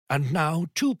And now,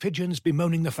 two pigeons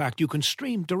bemoaning the fact you can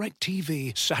stream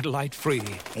DirecTV satellite-free.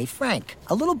 Hey, Frank,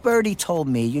 a little birdie told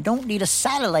me you don't need a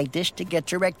satellite dish to get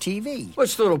DirecTV.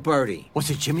 What's little birdie? Was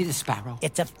it Jimmy the Sparrow?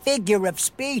 It's a figure of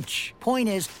speech. Point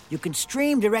is, you can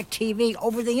stream DirecTV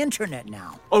over the internet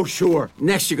now. Oh, sure.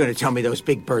 Next you're going to tell me those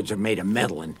big birds are made of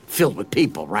metal and filled with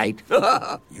people, right?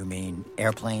 You mean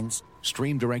airplanes?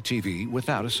 Stream DirecTV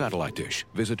without a satellite dish.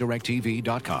 Visit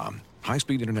DirecTV.com.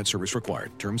 High-speed internet service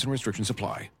required. Terms and restrictions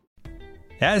apply.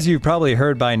 As you've probably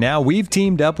heard by now, we've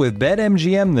teamed up with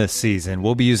BetMGM this season.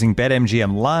 We'll be using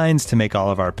BetMGM lines to make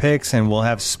all of our picks, and we'll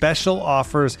have special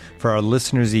offers for our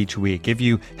listeners each week. If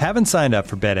you haven't signed up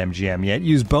for BetMGM yet,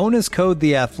 use bonus code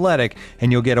The Athletic,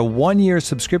 and you'll get a 1-year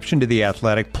subscription to The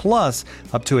Athletic, plus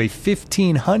up to a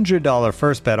 $1,500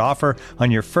 first bet offer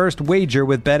on your first wager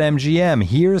with BetMGM.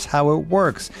 Here's how it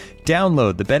works.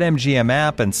 Download the BetMGM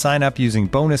app and sign up using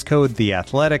bonus code The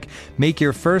Athletic. Make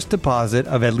your first deposit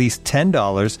of at least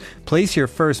 $10. Place your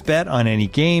first bet on any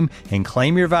game and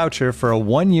claim your voucher for a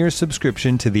 1-year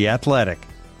subscription to The Athletic.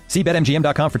 See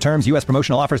BetMGM.com for terms. U.S.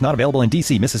 promotional offers not available in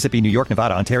D.C., Mississippi, New York,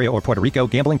 Nevada, Ontario, or Puerto Rico.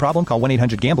 Gambling problem? Call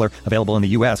 1-800-GAMBLER. Available in the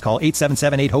U.S. Call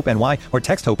 877-8-HOPE-NY or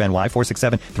text HOPE-NY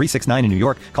 467-369 in New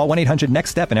York. Call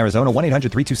 1-800-NEXT-STEP in Arizona.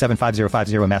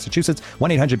 1-800-327-5050 in Massachusetts.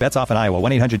 1-800-BETS-OFF in Iowa.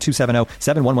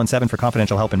 1-800-270-7117 for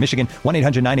confidential help in Michigan.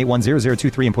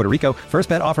 1-800-981-0023 in Puerto Rico. First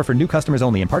bet offer for new customers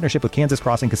only in partnership with Kansas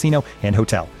Crossing Casino and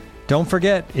Hotel. Don't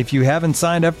forget, if you haven't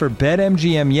signed up for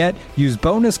BetMGM yet, use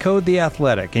bonus code The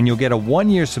Athletic, and you'll get a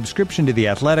 1-year subscription to The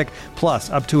Athletic, plus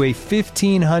up to a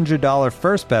 $1,500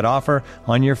 first bet offer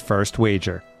on your first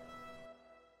wager.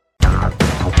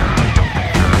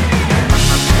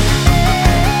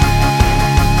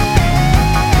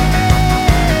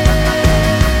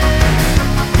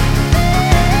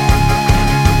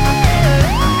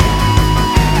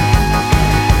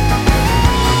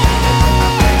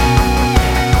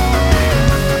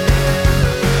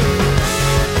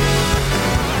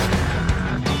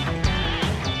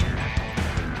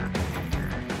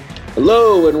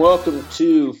 Hello and welcome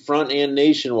to Front and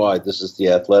Nationwide. This is the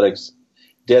Athletics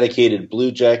dedicated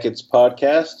Blue Jackets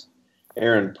podcast.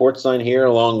 Aaron Portzline here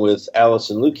along with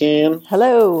Allison Lucan.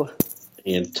 Hello.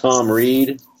 And Tom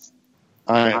Reed.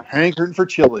 I'm hankering for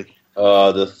chili.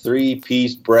 The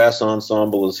three-piece brass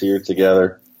ensemble is here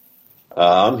together.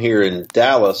 I'm here in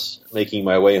Dallas making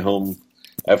my way home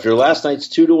after last night's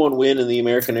 2-1 win in the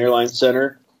American Airlines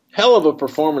Center. Hell of a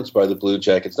performance by the Blue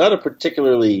Jackets. Not a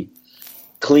particularly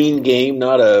clean game,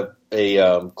 not a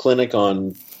clinic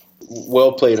on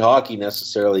well-played hockey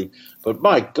necessarily, but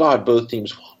my God, both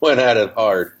teams went at it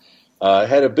hard.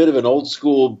 Had a bit of an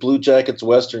old-school Blue Jackets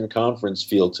Western Conference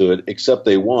feel to it, except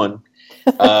they won.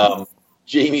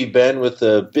 Jamie Benn with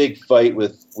a big fight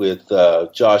with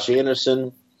Josh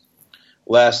Anderson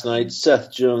last night.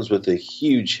 Seth Jones with a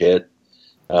huge hit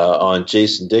on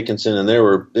Jason Dickinson, and there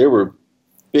were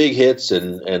big hits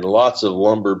and lots of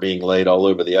lumber being laid all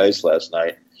over the ice last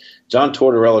night. John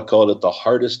Tortorella called it the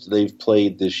hardest they've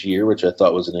played this year, which I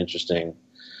thought was an interesting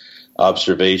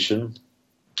observation.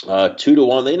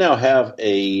 2-1. They now have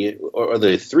are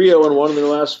they 3-0-1 in their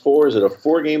last four? Is it a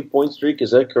 4-game point streak?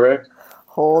 Is that correct?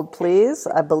 Hold, please.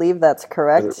 I believe that's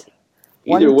correct.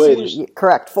 Either way.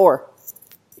 Correct, 4.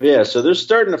 Yeah, so they're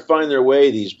starting to find their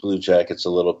way, these Blue Jackets, a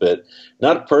little bit.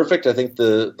 Not perfect. I think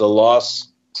the loss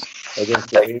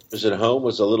against the Rangers at home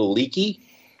was a little leaky.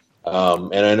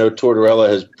 And I know Tortorella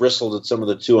has bristled at some of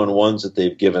the 2-on-1s that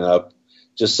they've given up,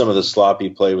 just some of the sloppy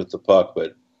play with the puck.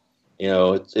 But, you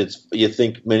know, it's you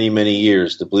think many, many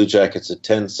years, the Blue Jackets at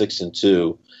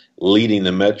 10-6-2, leading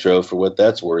the Metro for what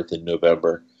that's worth in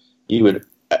November. They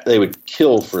would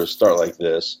kill for a start like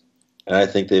this. And I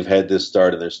think they've had this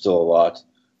start, and there's still a lot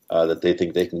that they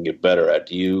think they can get better at.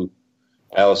 Do you,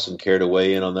 Allison, care to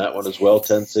weigh in on that one as well?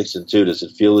 10-6-2. Does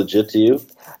it feel legit to you?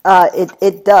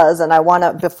 It does, and I want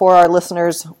to, before our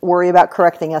listeners worry about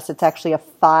correcting us, it's actually a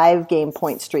 5-game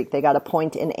point streak. They got a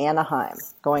point in Anaheim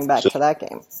going back to that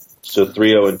game. So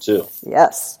 3-0-2.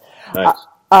 Yes. Nice.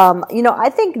 I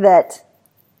think that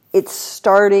it's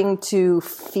starting to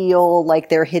feel like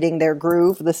they're hitting their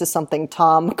groove. This is something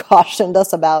Tom cautioned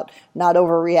us about not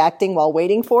overreacting while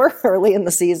waiting for early in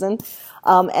the season.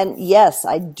 And yes,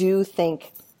 I do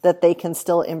think that they can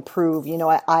still improve. You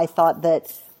know, I thought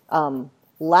that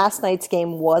last night's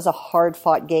game was a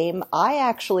hard-fought game. I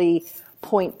actually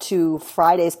point to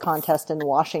Friday's contest in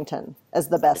Washington as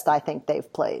the best I think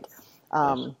they've played.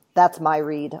 That's my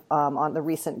read on the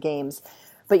recent games.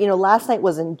 But, you know, last night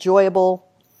was enjoyable.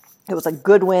 It was a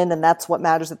good win, and that's what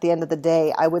matters at the end of the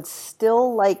day. I would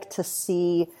still like to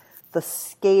see the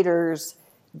skaters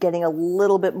getting a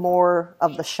little bit more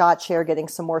of the shot share, getting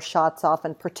some more shots off,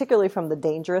 and particularly from the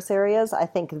dangerous areas. I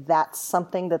think that's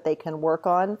something that they can work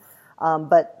on.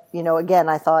 But, again,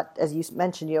 I thought, as you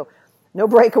mentioned, no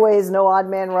breakaways, no odd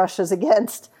man rushes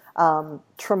against.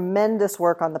 Tremendous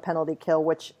work on the penalty kill,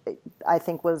 which I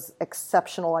think was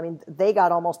exceptional. I mean, they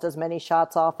got almost as many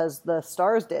shots off as the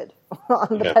Stars did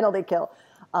on the penalty kill.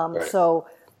 Right. So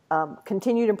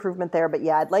continued improvement there. But,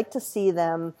 yeah, I'd like to see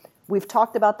them. We've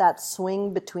talked about that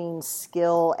swing between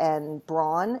skill and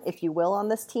brawn, if you will, on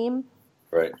this team.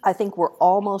 Right. I think we're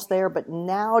almost there, but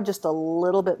now just a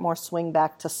little bit more swing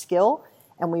back to skill,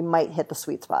 and we might hit the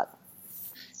sweet spot.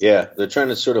 Yeah, they're trying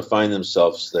to sort of find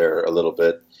themselves there a little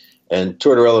bit. And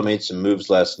Tortorella made some moves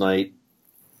last night.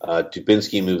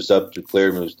 Dubinsky moves up,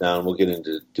 Duclair moves down. We'll get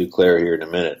into Duclair here in a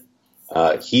minute.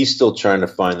 He's still trying to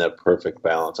find that perfect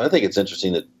balance. I think it's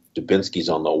interesting that Dubinsky's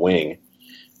on the wing.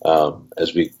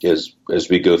 As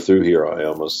we go through here, I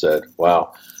almost said,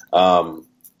 wow.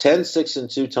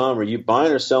 10-6-2, Tom, are you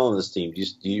buying or selling this team? Do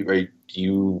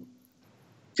you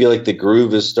feel like the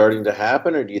groove is starting to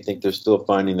happen, or do you think they're still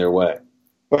finding their way?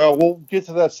 Well, we'll get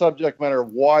to that subject matter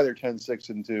of why they're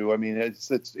 10-6-2. I mean,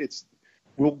 it's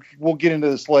we'll get into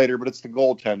this later, but it's the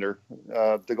goaltender.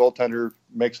 The goaltender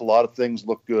makes a lot of things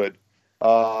look good.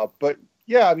 But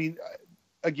yeah, I mean,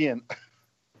 again,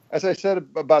 as I said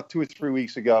about 2 or 3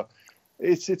 weeks ago,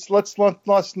 it's let's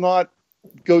not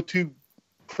go too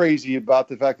crazy about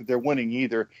the fact that they're winning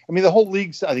either. I mean, the whole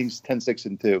league's, I think, is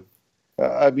 10-6-2.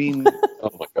 I mean,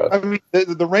 oh my God. I mean,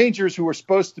 the Rangers, who are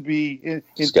supposed to be in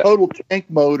total tank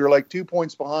mode, are like 2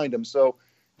 points behind them. So,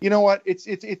 you know what?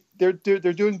 They're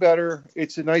doing better.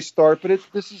 It's a nice start, but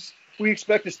we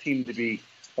expect this team to be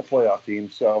a playoff team.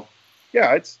 So,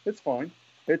 yeah, it's fine.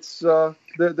 It's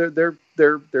they're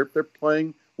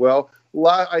playing well.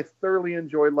 I thoroughly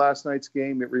enjoyed last night's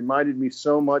game. It reminded me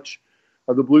so much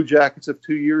of the Blue Jackets of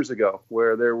 2 years ago,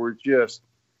 where there were just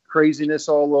craziness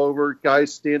all over,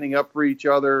 guys standing up for each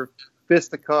other,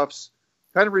 fisticuffs.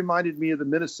 Kind of reminded me of the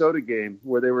Minnesota game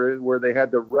where they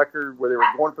had the record, where they were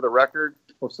going for the record.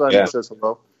 Well, Simon says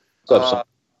hello.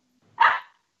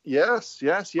 Yes. It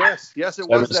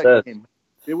was that game.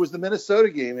 It was the Minnesota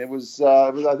game. It was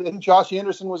I think Josh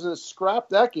Anderson was in a scrap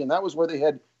that game. That was where they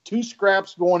had 2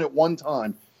 scraps going at one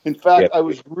time. In fact, I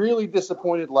was really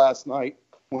disappointed last night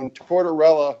when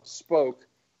Tortorella spoke.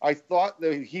 I thought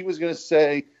that he was going to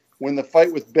say, when the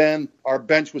fight with Ben, our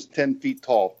bench was 10 feet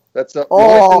tall. That's the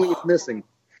only thing that was missing.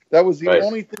 That was the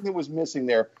only thing that was missing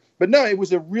there. But no, it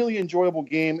was a really enjoyable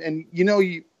game. And,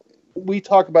 we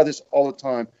talk about this all the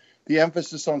time. The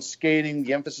emphasis on skating,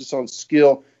 the emphasis on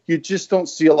skill. You just don't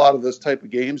see a lot of those type of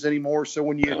games anymore. So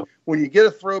when you get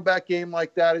a throwback game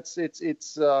like that,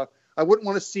 it's I wouldn't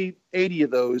want to see 80 of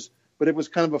those, but it was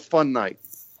kind of a fun night.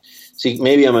 See,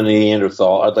 maybe I'm a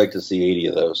Neanderthal. I'd like to see 80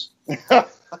 of those.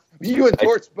 You and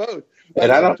Torts both.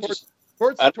 And I don't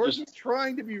Torts was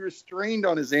trying to be restrained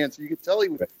on his answer. You could tell he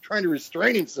was trying to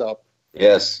restrain himself.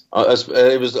 Yes.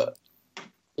 It was,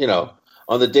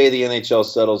 on the day the NHL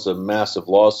settles a massive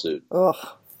lawsuit. Ugh.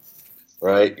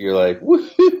 Right? You're like,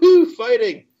 woo-hoo-hoo,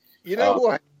 fighting.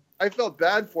 Who I felt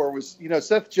bad for was,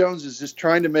 Seth Jones is just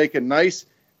trying to make a nice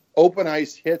open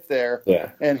ice hit there.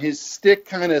 Yeah. And his stick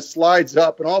kind of slides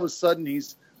up, and all of a sudden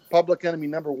he's public enemy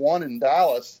number 1 in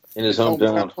Dallas. In his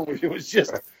hometown. It was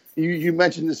just, you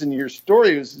mentioned this in your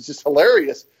story. It was just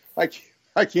hilarious.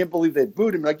 I can't believe they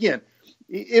booed him. Again,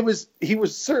 he was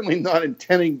certainly not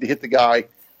intending to hit the guy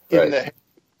in the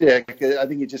stick. I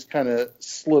think he just kind of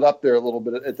slid up there a little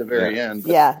bit at the very end.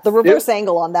 But, yeah, the reverse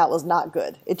angle on that was not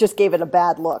good. It just gave it a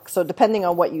bad look. So depending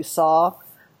on what you saw,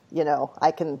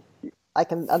 I can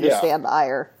understand the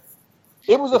ire.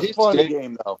 It was a fun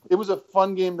game, though. It was a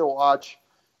fun game to watch.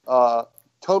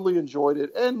 Totally enjoyed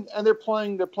it, and they're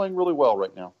playing really well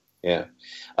right now. Yeah,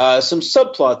 some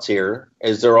subplots here,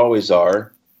 as there always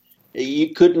are.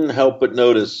 You couldn't help but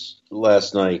notice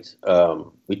last night.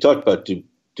 We talked about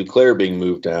Duclair being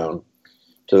moved down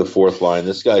to the 4th line.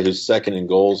 This guy who's second in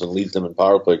goals and leads them in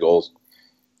power play goals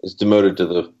is demoted to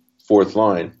the 4th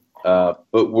line. But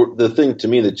the thing to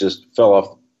me that just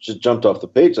jumped off the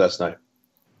page last night.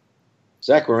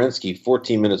 Zach Werenski,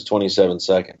 14 minutes, 27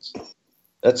 seconds.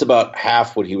 That's about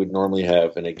half what he would normally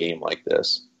have in a game like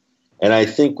this. And I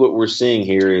think what we're seeing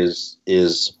here is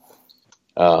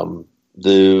the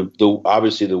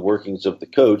obviously the workings of the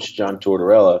coach, John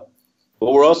Tortorella,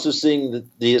 but we're also seeing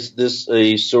this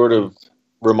a sort of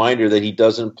reminder that he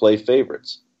doesn't play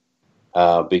favorites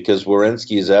because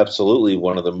Werenski is absolutely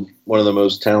one of the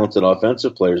most talented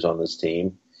offensive players on this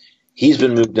team. He's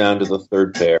been moved down to the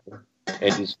 3rd pair,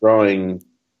 and he's throwing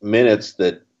minutes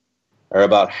that are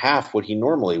about half what he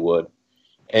normally would.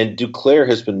 And Duclair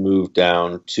has been moved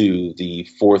down to the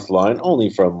fourth line, only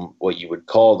from what you would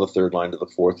call the third line to the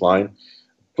fourth line.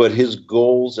 But his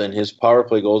goals and his power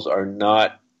play goals are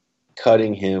not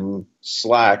cutting him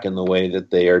slack in the way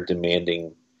that they are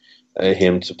demanding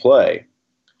him to play.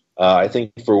 I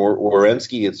think for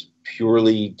Werenski, it's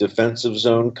purely defensive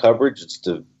zone coverage. It's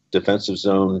the defensive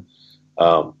zone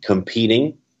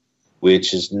competing,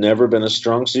 which has never been a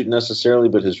strong suit necessarily,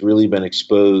 but has really been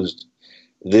exposed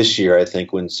this year, I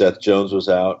think, when Seth Jones was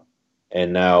out,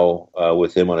 and now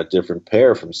with him on a different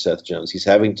pair from Seth Jones. He's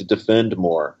having to defend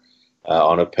more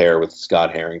on a pair with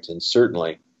Scott Harrington,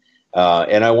 certainly.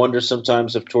 And I wonder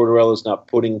sometimes if Tortorella is not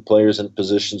putting players in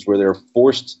positions where they're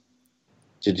forced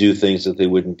to do things that they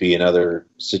wouldn't be in other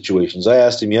situations. I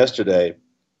asked him yesterday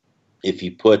if he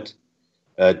put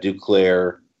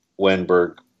Duclair,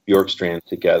 Wenberg, Bjorkstrand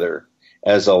together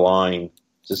as a line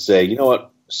to say, you know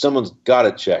what, someone's got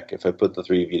to check if I put the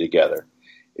three of you together.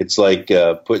 It's like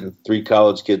putting three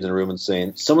college kids in a room and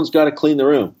saying, someone's got to clean the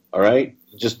room, all right?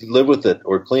 Just live with it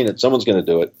or clean it. Someone's going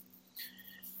to do it.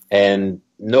 And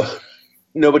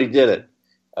nobody did it.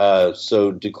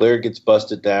 So Duclair gets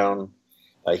busted down.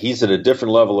 He's at a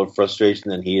different level of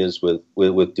frustration than he is with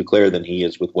Duclair than he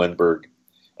is with Wenberg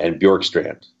and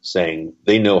Bjorkstrand, saying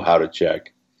they know how to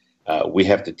check. We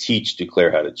have to teach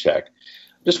Duclair how to check.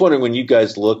 Just wondering, when you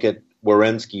guys look at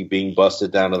Werenski being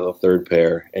busted down to the third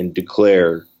pair and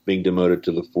Duclair being demoted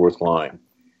to the fourth line,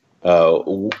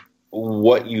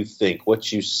 what you think,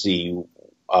 what you see,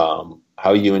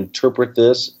 how you interpret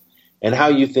this, and how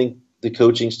you think the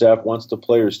coaching staff wants the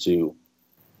players to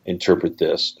interpret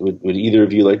this. Would either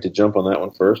of you like to jump on that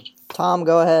one first? Tom,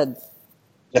 go ahead.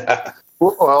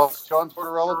 Well, John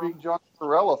Tortorella being John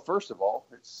Tortorella, first of all.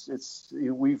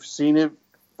 We've seen it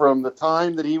from the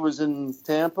time that he was in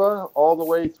Tampa all the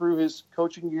way through his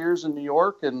coaching years in New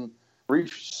York and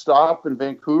brief stop in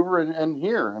Vancouver and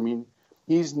here. I mean,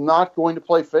 he's not going to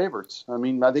play favorites. I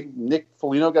mean, I think Nick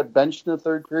Foligno got benched in the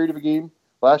third period of a game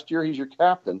last year. He's your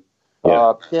captain.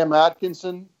 Yeah. Cam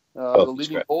Atkinson, the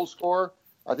leading goal scorer,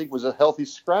 I think was a healthy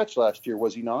scratch last year,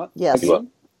 was he not? Yes.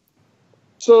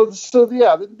 So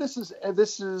yeah, this is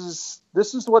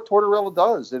what Tortorella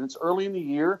does, and it's early in the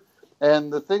year.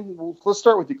 And the thing, let's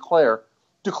start with Duclair.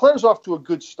 Duclair's off to a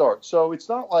good start, so it's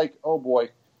not like, oh boy,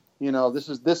 this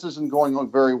isn't going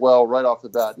on very well right off the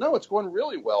bat. No, it's going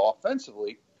really well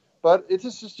offensively, but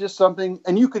this is just something,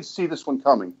 and you could see this one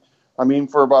coming. I mean,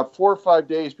 for about 4 or 5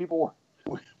 days,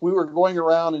 we were going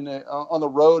around on the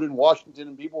road in Washington,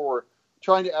 and people were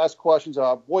trying to ask questions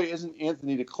about, boy, isn't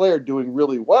Anthony Duclair doing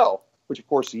really well? Which, of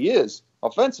course, he is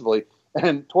offensively.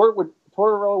 And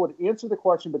Tortorella would answer the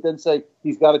question, but then say,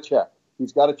 he's got to check.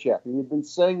 He's got to check. And he'd been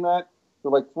saying that for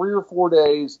like 3 or 4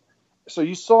 days. So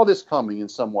you saw this coming in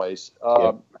some ways.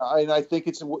 And I think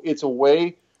it's a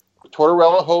way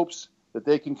Tortorella hopes that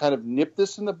they can kind of nip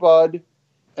this in the bud.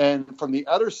 And from the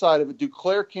other side of it,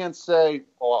 Duclair can't say,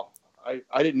 oh,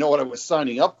 I didn't know what I was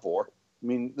signing up for. I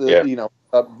mean, Vinny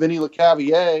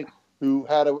Lecavalier, who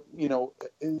had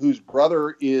whose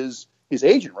brother is his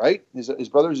agent, right? His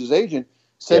brother's his agent,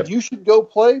 said, you should go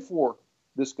play for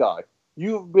this guy.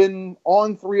 You've been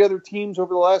on 3 other teams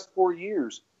over the last 4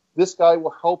 years. This guy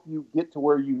will help you get to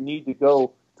where you need to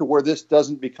go, to where this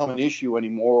doesn't become an issue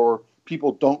anymore, or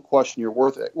people don't question your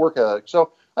work ethic.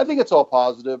 So I think it's all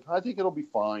positive. I think it'll be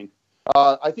fine.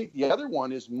 I think the other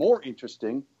one is more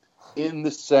interesting in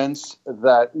the sense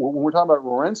that when we're talking about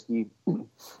Werenski,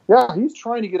 he's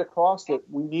trying to get across that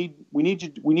we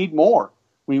need more.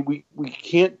 We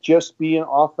can't just be an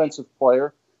offensive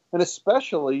player, and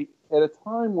especially at a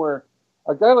time where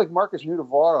a guy like Marcus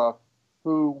Nudavara,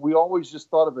 who we always just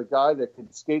thought of a guy that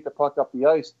could skate the puck up the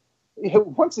ice,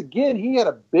 once again he had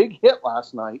a big hit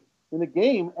last night in the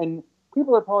game, and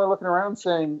people are probably looking around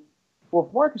saying, well,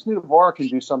 if Marcus Nudavara can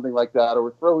do something like that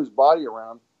or throw his body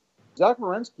around, Zach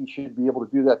Werenski should be able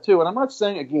to do that too. And I'm not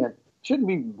saying, again, shouldn't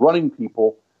be running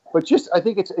people, but I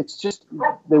think it's just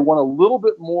they want a little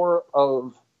bit more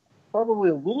of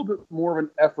an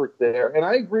effort there. And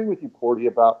I agree with you, Porty,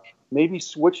 about maybe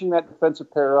switching that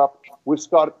defensive pair up with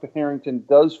Scott Harrington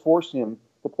does force him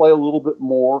to play a little bit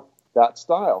more that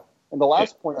style. And the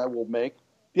last point I will make,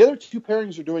 the other 2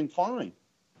 pairings are doing fine.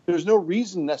 There's no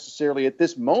reason necessarily at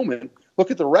this moment,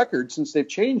 look at the record since they've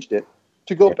changed it,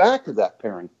 to go back to that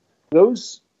pairing.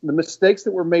 The mistakes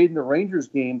that were made in the Rangers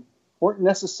game weren't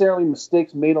necessarily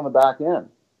mistakes made on the back end.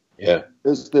 Yeah.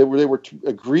 They were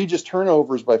egregious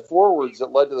turnovers by forwards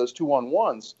that led to those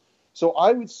 2-on-1s. So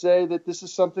I would say that this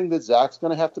is something that Zach's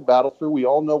going to have to battle through. We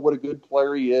all know what a good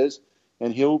player he is,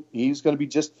 and he's going to be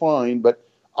just fine. But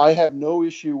I have no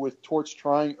issue with Torts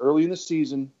trying early in the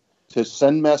season to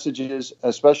send messages,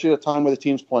 especially at a time where the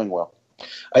team's playing well.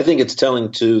 I think it's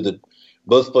telling too that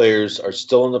both players are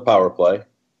still in the power play.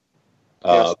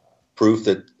 Yes. Proof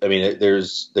that they're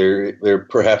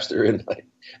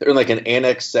in like an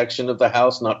annex section of the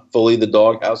house, not fully the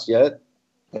doghouse yet.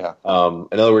 Yeah.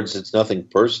 In other words, it's nothing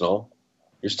personal.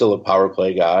 You're still a power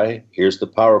play guy. Here's the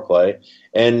power play,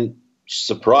 and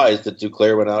surprised that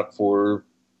Duclair went out for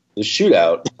the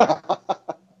shootout.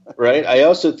 Right. I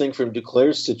also think from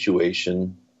Duclair's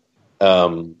situation,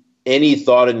 any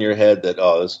thought in your head that,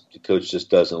 this coach just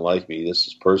doesn't like me, this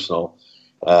is personal,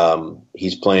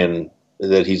 he's playing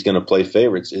that he's going to play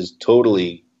favorites, is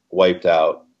totally wiped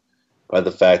out by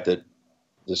the fact that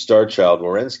the star child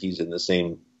Werenski's in the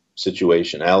same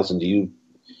situation. Allison, do you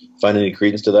find any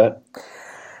credence to that?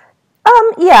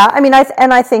 Yeah, I mean,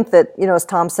 I think that, as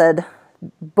Tom said,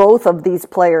 both of these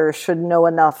players should know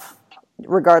enough,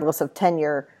 regardless of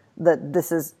tenure,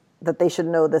 that they should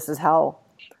know this is how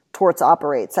Torts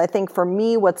operates. I think for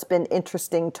me, what's been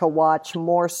interesting to watch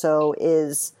more so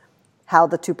is how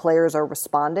the two players are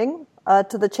responding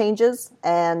to the changes.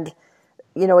 And,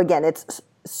 again, it's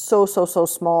so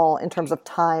small in terms of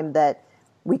time that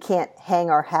we can't hang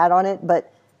our hat on it.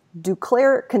 But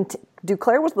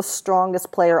Duclair was the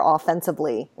strongest player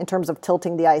offensively in terms of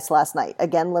tilting the ice last night.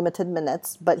 Again, limited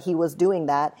minutes, but he was doing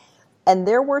that. And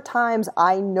there were times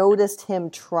I noticed him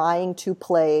trying to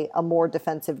play a more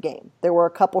defensive game. There were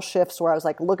a couple shifts where I was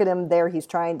like, look at him there. He's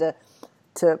trying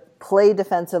to play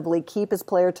defensively, keep his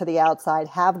player to the outside,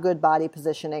 have good body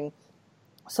positioning.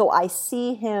 So I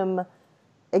see him,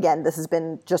 again, this has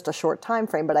been just a short time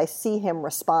frame, but I see him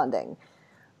responding.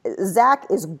 Zach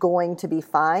is going to be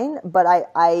fine, but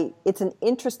it's an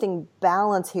interesting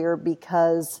balance here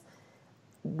because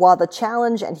while the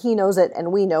challenge, and he knows it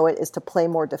and we know it, is to play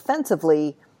more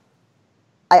defensively,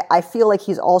 I feel like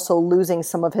he's also losing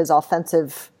some of his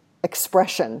offensive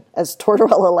expression, as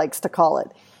Tortorella likes to call it.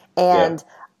 And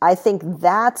I think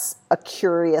that's a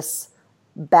curious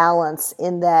balance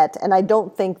in that, and I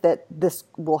don't think that this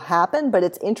will happen, but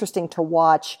it's interesting to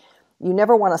watch. You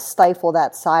never want to stifle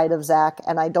that side of Zach,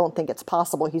 and I don't think it's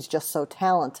possible. He's just so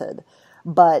talented.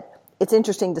 But it's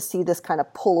interesting to see this kind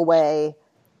of pull away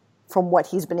from what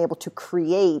he's been able to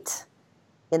create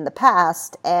in the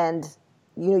past. And,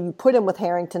 you put him with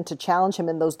Harrington to challenge him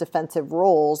in those defensive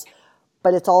roles,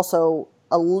 but it's also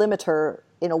a limiter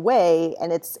in a way,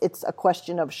 and it's a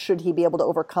question of should he be able to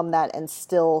overcome that and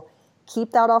still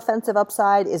keep that offensive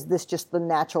upside? Is this just the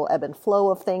natural ebb and flow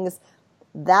of things?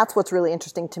 That's what's really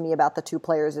interesting to me about the two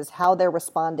players is how they're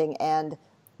responding, and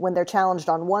when they're challenged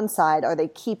on one side, are they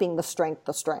keeping the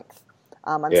strength?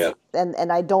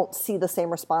 And I don't see the same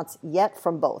response yet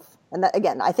from both. And that,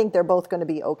 again, I think they're both going to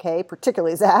be okay,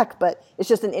 particularly Zach, but it's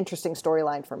just an interesting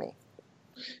storyline for me.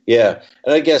 Yeah,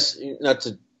 and I guess not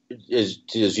to,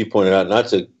 as you pointed out, not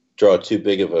to draw too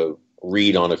big of a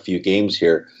read on a few games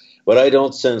here, but I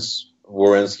don't sense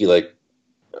Werenski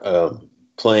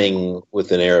playing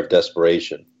with an air of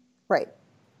desperation. Right.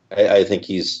 I think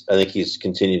he's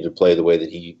continued to play the way that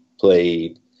he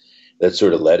played. That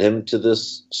sort of led him to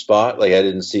this spot. Like I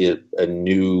didn't see a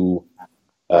new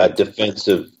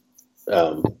defensive,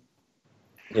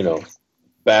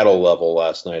 battle level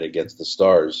last night against the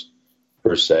Stars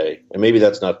per se. And maybe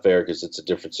that's not fair because it's a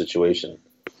different situation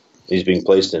he's being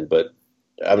placed in. But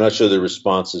I'm not sure the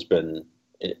response has been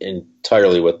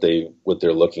entirely what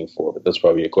they're looking for. But that's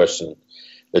probably a question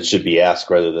that should be asked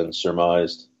rather than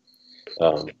surmised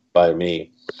by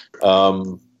me.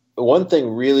 One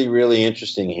thing really, really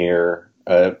interesting here,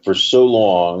 for so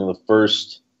long, in the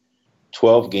first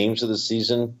 12 games of the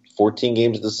season, 14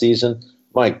 games of the season,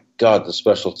 my God, the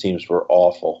special teams were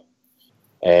awful.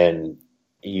 And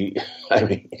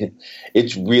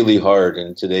it's really hard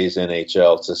in today's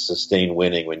NHL to sustain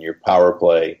winning when your power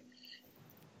play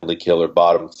the killer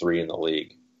bottom three in the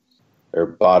league, or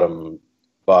bottom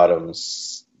 5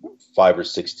 or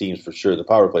 6 teams for sure. The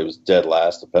power play was dead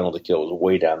last. The penalty kill was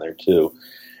way down there too.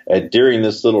 And during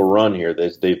this little run here,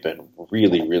 they've been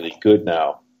really, really good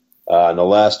now. In the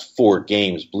last 4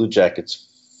 games, Blue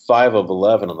Jackets 5 of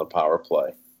 11 on the power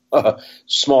play.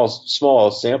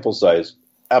 Small sample size,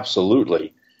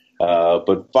 absolutely.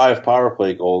 But 5 power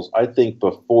play goals. I think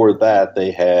before that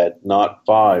they had not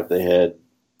 5, they had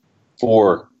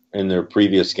 4 in their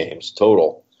previous games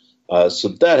total. So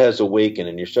that has awakened,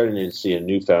 and you're starting to see a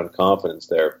newfound confidence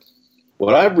there.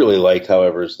 What I've really liked,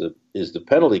 however, is the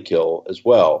penalty kill as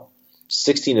well.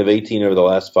 16 of 18 over the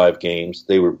last 5 games.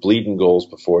 They were bleeding goals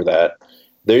before that.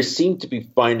 They seem to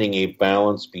be finding a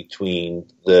balance between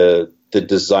the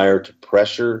desire to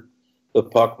pressure the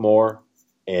puck more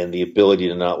and the ability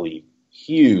to not leave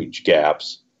huge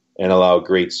gaps and allow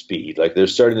great speed. Like they're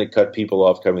starting to cut people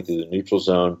off coming through the neutral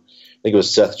zone. I think it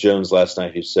was Seth Jones last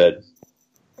night who said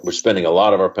we're spending a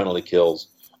lot of our penalty kills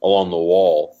along the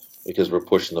wall because we're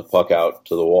pushing the puck out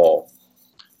to the wall.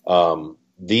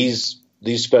 These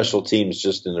special teams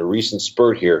just in the recent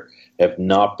spurt here have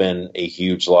not been a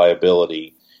huge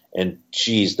liability, and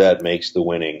geez, that makes the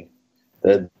winning,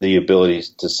 the ability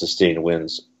to sustain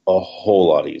wins a whole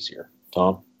lot easier.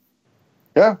 Tom?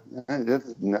 Yeah,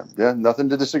 nothing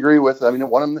to disagree with. I mean,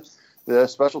 the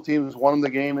special teams won them the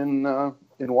game in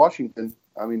Washington.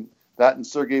 I mean, that and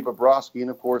Sergei Bobrovsky, and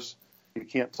of course, you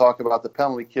can't talk about the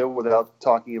penalty kill without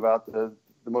talking about the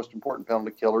most important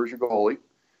penalty killer is your goalie.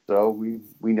 So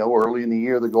we know early in the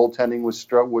year the goaltending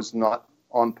was not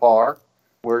on par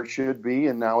where it should be,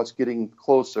 and now it's getting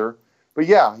closer. But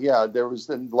yeah, there was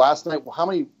last night. How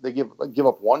many they give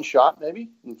up? One shot maybe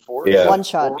in four. Yeah, one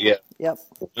shot. Yeah, yep.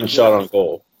 One shot on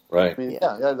goal. Right. I mean,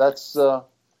 yeah, that's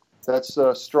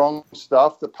strong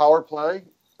stuff. The power play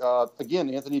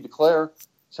again. Anthony Duclair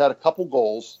has had a couple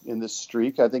goals in this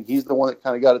streak. I think he's the one that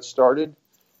kind of got it started.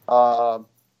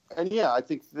 And yeah, I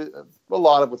think a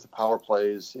lot of with the power play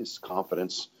is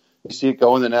confidence. You see it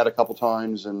go in the net a couple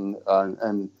times, and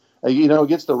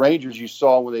against the Rangers, you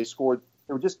saw when they scored,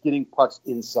 they were just getting pucks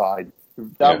inside.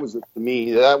 That was to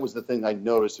me, that was the thing I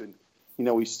noticed. And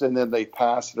and then they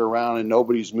pass it around and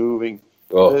nobody's moving.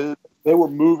 Oh. They were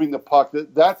moving the puck.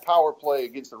 That power play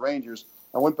against the Rangers,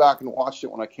 I went back and watched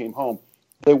it when I came home.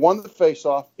 They won the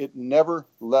faceoff. It never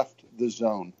left the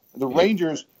zone. The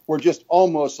Rangers were just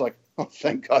almost like, oh,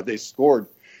 thank God they scored.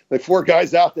 The four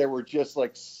guys out there were just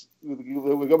like,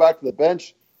 we go back to the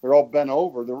bench. They're all bent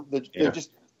over.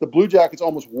 The Blue Jackets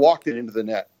almost walked it into the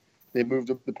net. They moved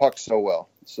the puck so well.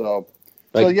 So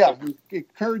yeah,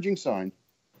 encouraging sign.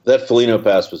 That Foligno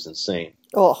pass was insane.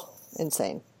 Oh,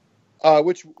 insane.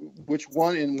 Which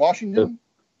one in Washington?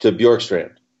 To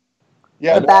Bjorkstrand.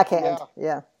 Yeah, the backhand.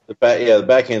 Yeah. The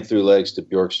backhand through legs to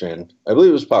Bjorkstrand. I believe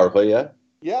it was power play. Yeah.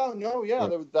 Yeah. No. Yeah.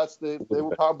 They were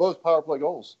both power play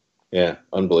goals. Yeah,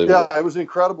 unbelievable. Yeah, it was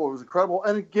incredible. It was incredible,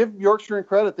 and give Bjorkstrand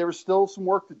credit. There was still some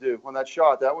work to do on that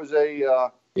shot. That was it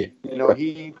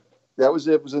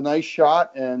was a nice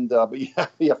shot, and but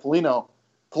Foligno,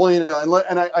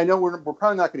 and I know we're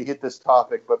probably not going to hit this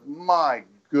topic, but my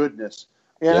goodness.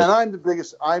 And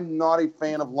I'm not a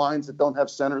fan of lines that don't have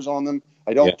centers on them.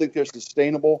 I don't think they're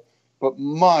sustainable. But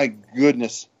my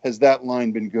goodness, has that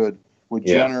line been good with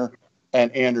Jenner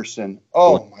and Anderson?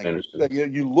 Oh, my goodness.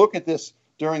 You look at this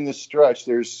during this stretch,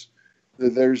 there's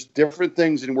different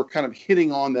things, and we're kind of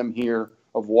hitting on them here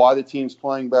of why the team's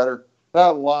playing better.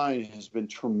 That line has been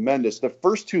tremendous. The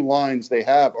first two lines they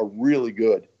have are really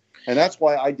good. And that's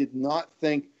why I did not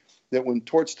think that when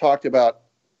Torts talked about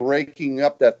breaking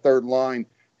up that third line,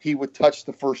 he would touch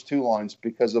the first two lines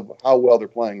because of how well they're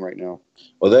playing right now.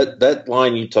 Well, that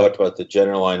line you talked about, the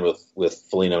Jenner line with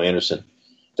Foligno Anderson,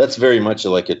 that's very much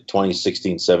like a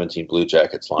 2016-17 Blue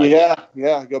Jackets line.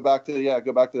 Yeah. Go back to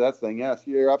that thing. Yeah,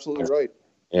 you're absolutely right.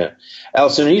 Yeah.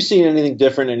 Allison, are you seeing anything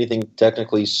different, anything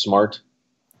technically smart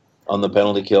on the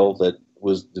penalty kill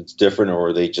that's different, or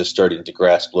are they just starting to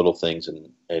grasp little things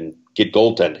and get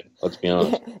goaltending? Let's be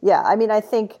honest. Yeah, I mean, I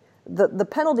think the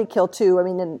penalty kill too. I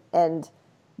mean, and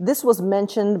this was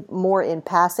mentioned more in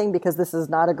passing because this is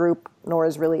not a group, nor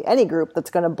is really any group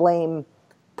that's going to blame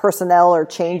personnel or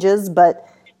changes. But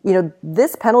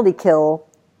this penalty kill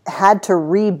had to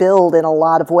rebuild in a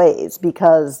lot of ways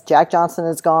because Jack Johnson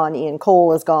is gone, Ian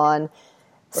Cole is gone,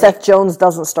 Seth Jones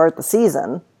doesn't start the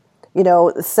season.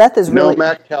 Seth is really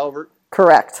Matt Calvert.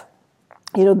 Correct.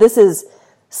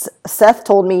 Seth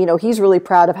told me, he's really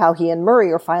proud of how he and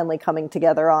Murray are finally coming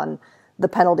together on the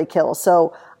penalty kill.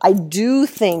 So I do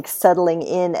think settling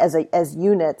in as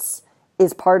units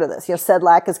is part of this.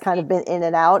 Sedlak has kind of been in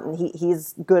and out, and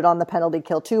he's good on the penalty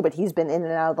kill too, but he's been in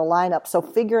and out of the lineup. So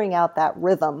figuring out that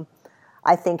rhythm,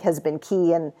 I think, has been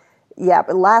key. And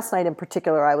but last night in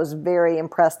particular, I was very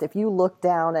impressed. If you look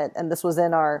down at, and this was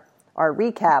in our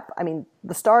recap, I mean,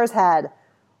 the Stars had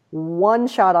one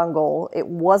shot on goal. It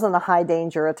wasn't a high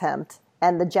danger attempt.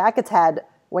 And the Jackets had,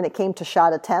 when it came to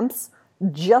shot attempts,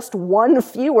 just one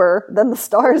fewer than the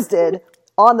Stars did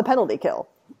on the penalty kill.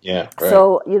 Yeah. Right.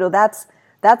 So,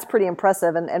 that's pretty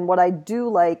impressive. And what I do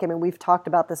like, I mean, we've talked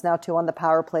about this now too on the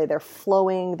power play. They're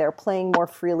flowing, they're playing more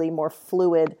freely, more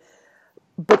fluid.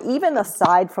 But even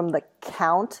aside from the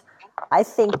count, I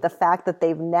think the fact that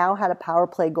they've now had a power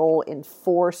play goal in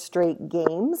 4 straight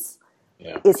games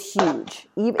is huge.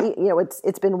 Even,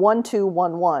 it's been 1-2,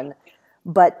 1-1,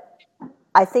 but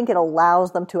I think it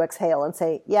allows them to exhale and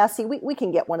say, we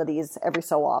can get one of these every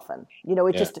so often.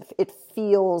 It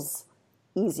feels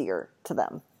easier to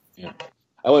them. Yeah.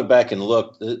 I went back and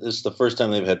looked. This is the first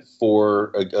time they've had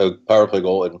a power play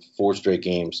goal in 4 straight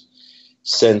games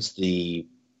since the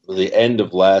end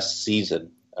of last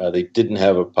season. They didn't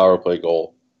have a power play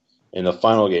goal in the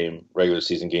final game, regular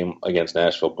season game against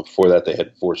Nashville. Before that, they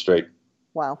had 4 straight.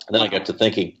 Wow. And then I got to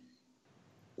thinking,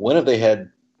 when's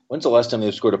the last time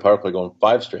they've scored a power play goal in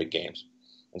 5 straight games?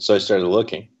 And so I started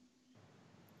looking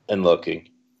and looking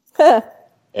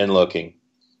and looking.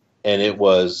 And it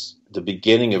was the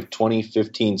beginning of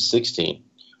 2015-16.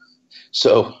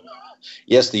 So,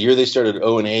 yes, the year they started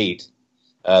 0-8,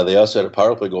 they also had a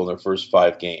power play goal in their first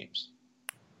 5 games.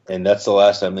 And that's the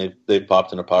last time they've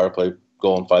popped in a power play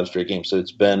goal in 5 straight games. So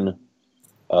it's been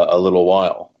a little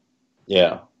while.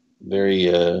 Yeah, very,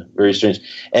 very strange.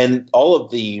 And I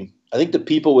think the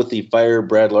people with the Fire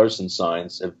Brad Larson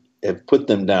signs have put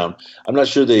them down. I'm not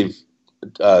sure they've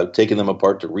taken them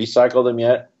apart to recycle them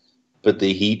yet, but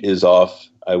the heat is off,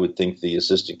 I would think, the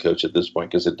assistant coach at this point,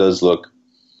 because it does look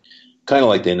kind of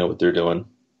like they know what they're doing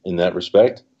in that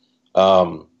respect.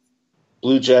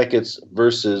 Blue Jackets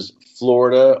versus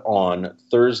Florida on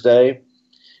Thursday.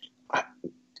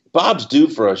 Bob's due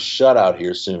for a shutout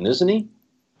here soon, isn't he?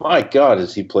 My God,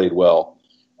 has he played well.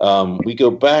 We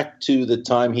go back to the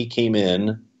time he came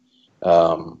in,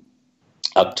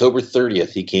 October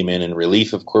 30th, he came in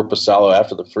relief of Korpisalo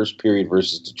after the first period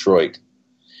versus Detroit.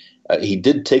 He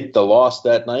did take the loss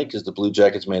that night because the Blue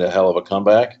Jackets made a hell of a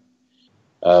comeback.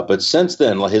 But since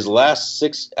then, his last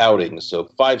 6 outings, so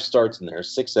 5 starts in there,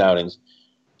 6 outings,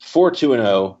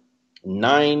 4-2-0,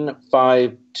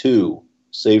 9.52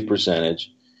 save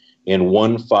percentage, and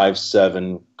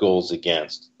 1.57 goals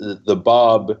against. The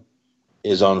Bob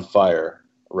is on fire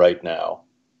right now.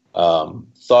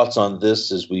 Thoughts on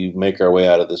this as we make our way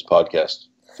out of this podcast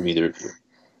from either of you?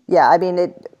 Yeah, I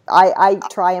mean, I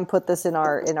try and put this in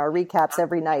our recaps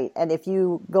every night. And if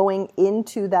you going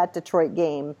into that Detroit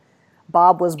game,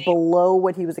 Bob was below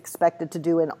what he was expected to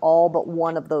do in all but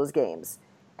one of those games.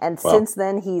 And since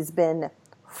then, he's been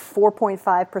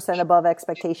 4.5% above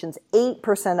expectations,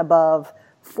 8% above,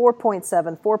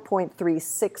 4.7, 4.3,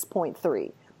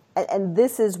 6.3. And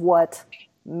this is what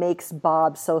makes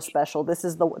Bob so special. This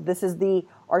is the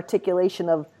articulation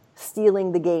of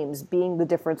stealing the games, being the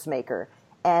difference maker.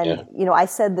 And, I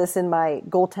said this in my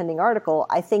goaltending article.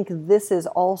 I think this is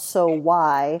also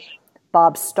why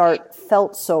Bob's start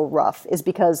felt so rough, is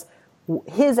because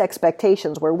his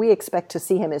expectations, where we expect to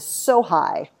see him, is so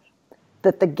high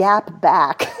that the gap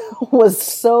back was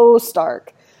so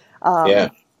stark.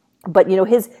 But,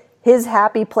 his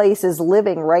happy place is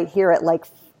living right here at,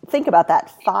 think about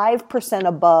that, 5%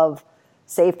 above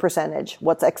save percentage,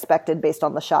 what's expected based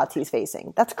on the shots he's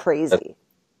facing. That's crazy.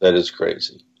 That is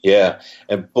crazy. Yeah.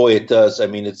 And boy, it does. I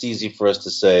mean, it's easy for us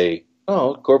to say,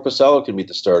 oh, Korpisalo can be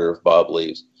the starter if Bob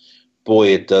leaves. Boy,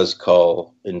 it does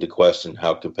call into question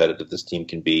how competitive this team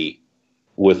can be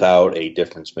without a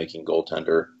difference-making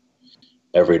goaltender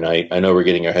every night. I know we're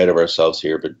getting ahead of ourselves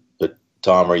here, but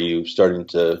Tom, are you starting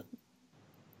to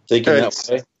think in that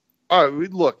way? All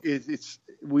right, look,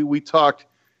 we talked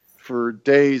for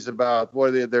days about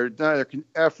their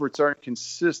efforts aren't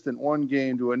consistent one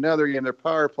game to another game. Their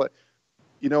power play.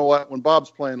 You know what? When Bob's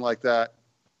playing like that,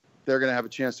 they're going to have a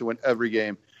chance to win every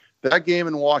game. That game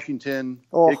in Washington,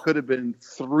 it could have been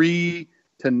 3-0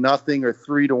 or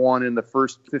 3-1 in the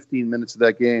first 15 minutes of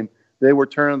that game. They were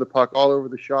turning the puck all over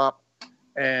the shop,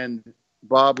 and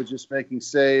Bob was just making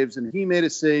saves. And he made a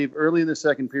save early in the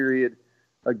second period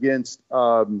against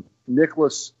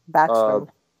Nicholas Backstrom.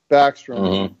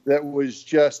 That was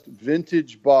just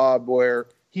vintage Bob, where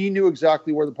he knew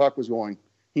exactly where the puck was going.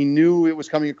 He knew it was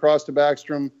coming across to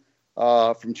Backstrom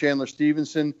from Chandler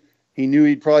Stevenson. He knew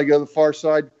he'd probably go to the far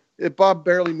side. Bob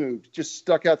barely moved, just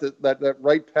stuck out that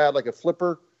right pad like a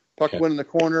flipper. Puck went in the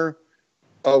corner.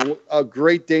 A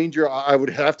great danger. I would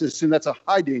have to assume that's a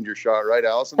high danger shot, right,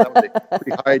 Allison? That was a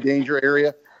pretty high danger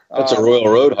area. That's a Royal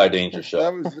Road high danger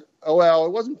shot. It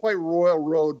wasn't quite Royal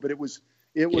Road, but it was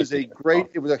a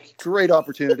great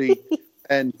opportunity,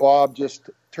 and Bob just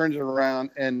turned it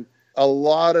around. And a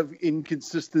lot of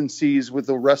inconsistencies with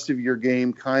the rest of your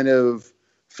game kind of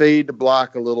fade to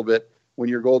black a little bit when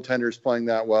your goaltender is playing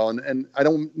that well. And I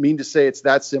don't mean to say it's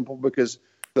that simple, because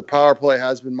the power play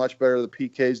has been much better. The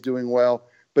PK is doing well,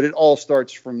 but it all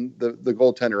starts from the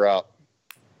goaltender out.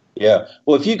 Yeah.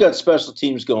 Well, if you've got special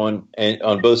teams going and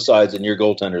on both sides and your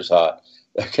goaltender's hot,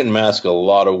 that can mask a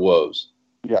lot of woes.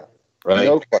 Yeah.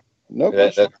 Right? No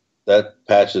question. That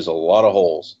patches a lot of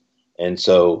holes. And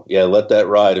so, let that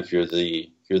ride if you're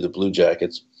the Blue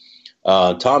Jackets.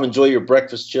 Tom, enjoy your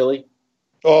breakfast chili.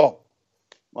 Oh,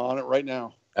 I'm on it right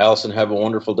now. Allison, have a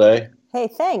wonderful day. Hey,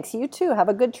 thanks. You too. Have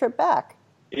a good trip back.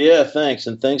 Yeah, thanks.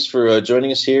 And thanks for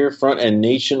joining us here, Front and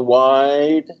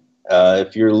Nationwide.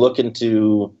 If you're looking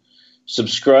to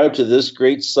subscribe to this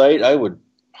great site, I would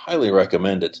highly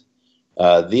recommend it.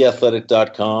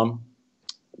 theathletic.com.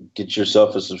 Get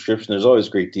yourself a subscription. There's always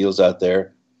great deals out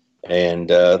there. And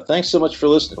thanks so much for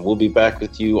listening. We'll be back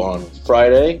with you on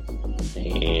Friday,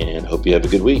 and hope you have a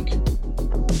good week.